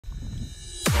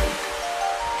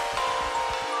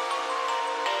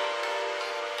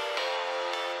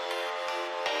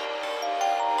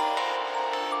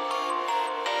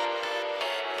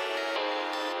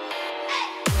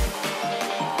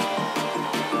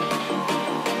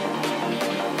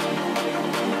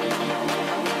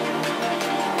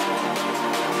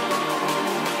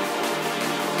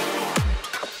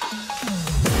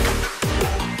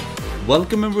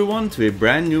Welcome everyone to a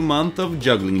brand new month of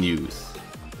juggling news.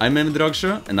 I'm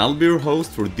Emdragsjö and I'll be your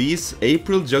host for these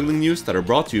April juggling news that are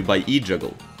brought to you by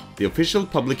eJuggle, the official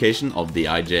publication of the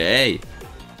IJA.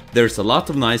 There's a lot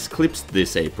of nice clips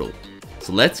this April,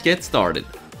 so let's get started.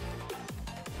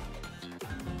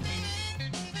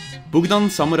 Bogdan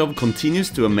Samarov continues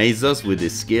to amaze us with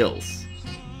his skills.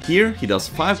 Here he does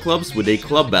 5 clubs with a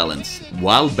club balance,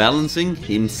 while balancing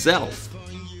himself.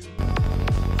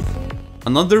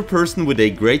 Another person with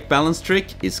a great balance trick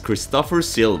is Christopher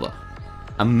Silva.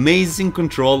 Amazing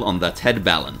control on that head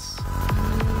balance.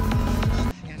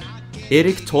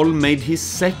 Erik Toll made his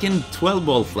second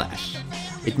 12-ball flash.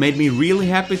 It made me really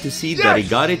happy to see that he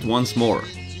got it once more,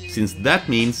 since that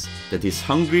means that he's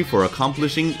hungry for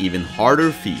accomplishing even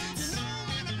harder feats.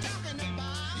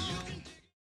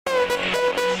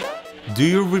 Do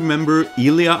you remember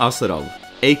Ilya Azarov,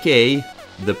 aka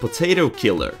the Potato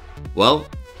Killer? Well,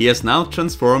 he has now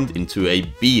transformed into a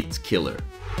beat killer.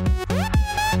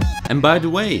 And by the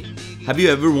way, have you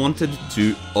ever wanted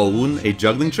to own a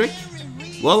juggling trick?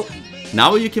 Well,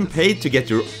 now you can pay to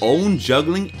get your own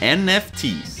juggling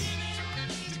NFTs.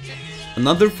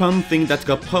 Another fun thing that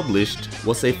got published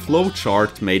was a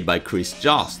flowchart made by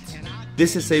Jost.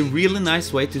 This is a really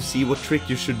nice way to see what trick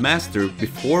you should master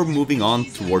before moving on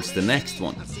towards the next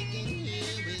one.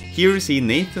 Here you see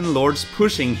Nathan Lords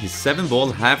pushing his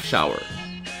 7-ball half shower.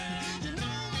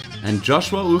 And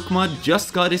Joshua Ukma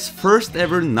just got his first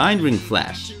ever 9-ring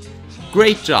flash.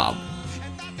 Great job!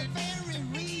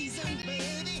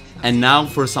 And now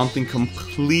for something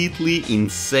completely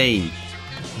insane.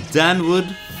 Dan Wood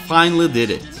finally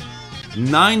did it.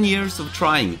 9 years of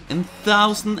trying and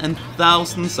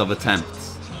thousands of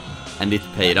attempts. And it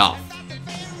paid off.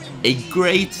 A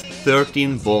great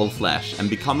 13-ball flash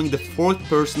and becoming the 4th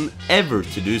person ever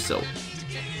to do so.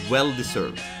 Well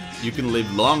deserved. You can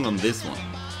live long on this one.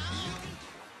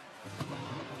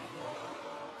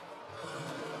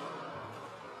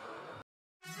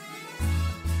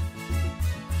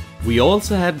 We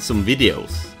also had some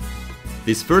videos.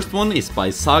 This first one is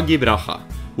by Sagi Bracha,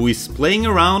 who is playing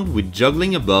around with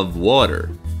juggling above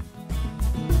water.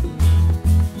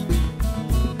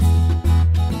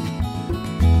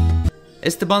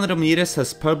 Esteban Ramirez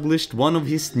has published one of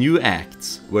his new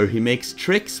acts, where he makes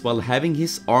tricks while having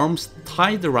his arms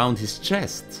tied around his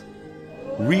chest.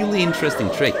 Really interesting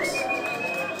tricks.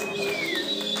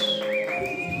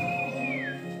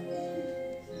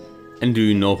 And do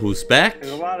you know who's back?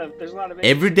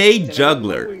 Everyday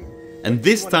Juggler. And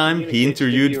this time he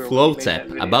interviewed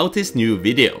Flowtap about his new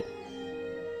video.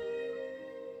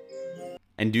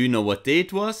 And do you know what day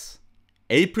it was?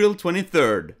 April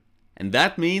 23rd. And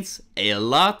that means a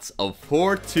lot of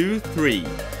 4-2-3.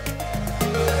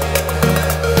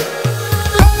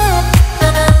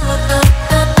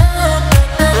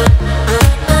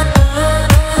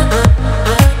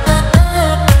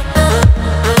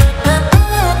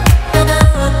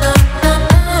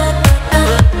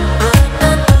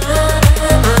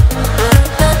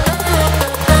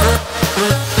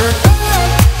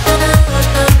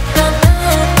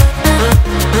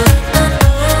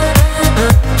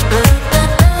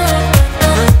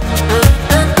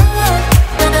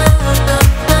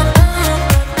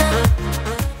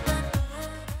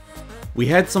 We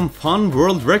had some fun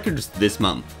world records this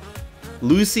month.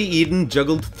 Lucy Eden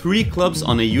juggled 3 clubs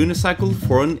on a unicycle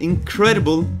for an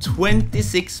incredible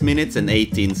 26 minutes and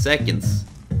 18 seconds.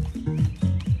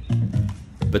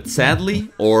 But sadly,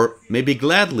 or maybe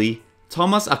gladly,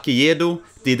 Thomas Akiedo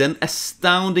did an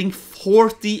astounding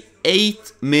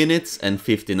 48 minutes and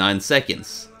 59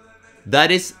 seconds. That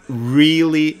is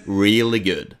really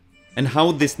good. And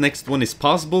how this next one is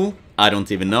possible, I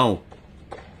don't even know.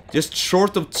 Just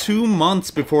short of 2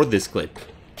 months before this clip,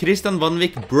 Christian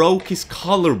Vanvik broke his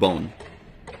collarbone.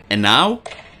 And now,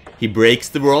 he breaks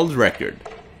the world record.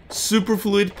 Super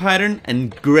fluid pattern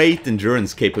and great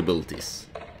endurance capabilities.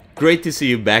 Great to see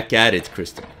you back at it,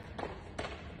 Christian.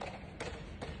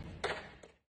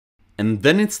 And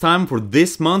then it's time for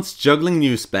this month's juggling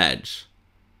news badge.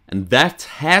 And that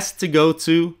has to go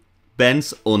to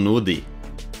Benz Onudi.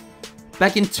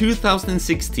 Back in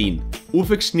 2016,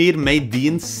 Ufek Schnir made the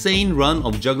insane run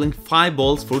of juggling 5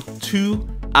 balls for 2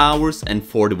 hours and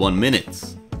 41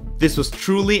 minutes. This was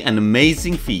truly an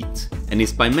amazing feat and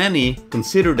is by many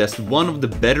considered as one of the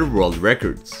better world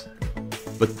records.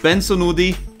 But Ben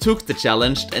Sonudi took the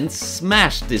challenge and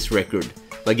smashed this record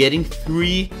by getting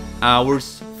 3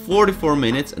 hours, 44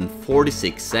 minutes and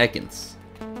 46 seconds.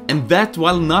 And that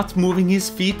while not moving his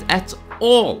feet at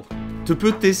all. To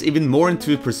put this even more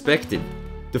into perspective,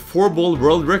 the 4-ball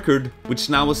world record, which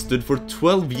now has stood for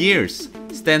 12 years,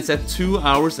 stands at 2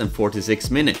 hours and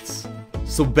 46 minutes.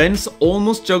 So Ben's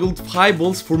almost juggled 5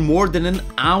 balls for more than an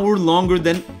hour longer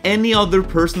than any other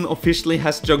person officially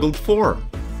has juggled for.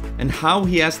 And how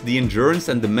he has the endurance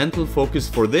and the mental focus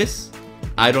for this,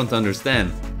 I don't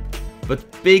understand. But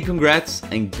big congrats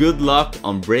and good luck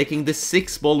on breaking the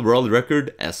 6-ball world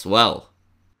record as well.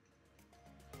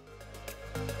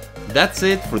 That's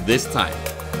it for this time.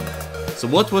 So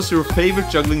what was your favorite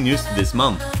juggling news this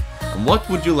month? And what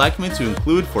would you like me to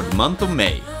include for the month of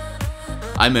May?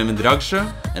 I'm Emin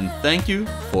Dragsjö, and thank you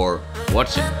for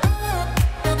watching.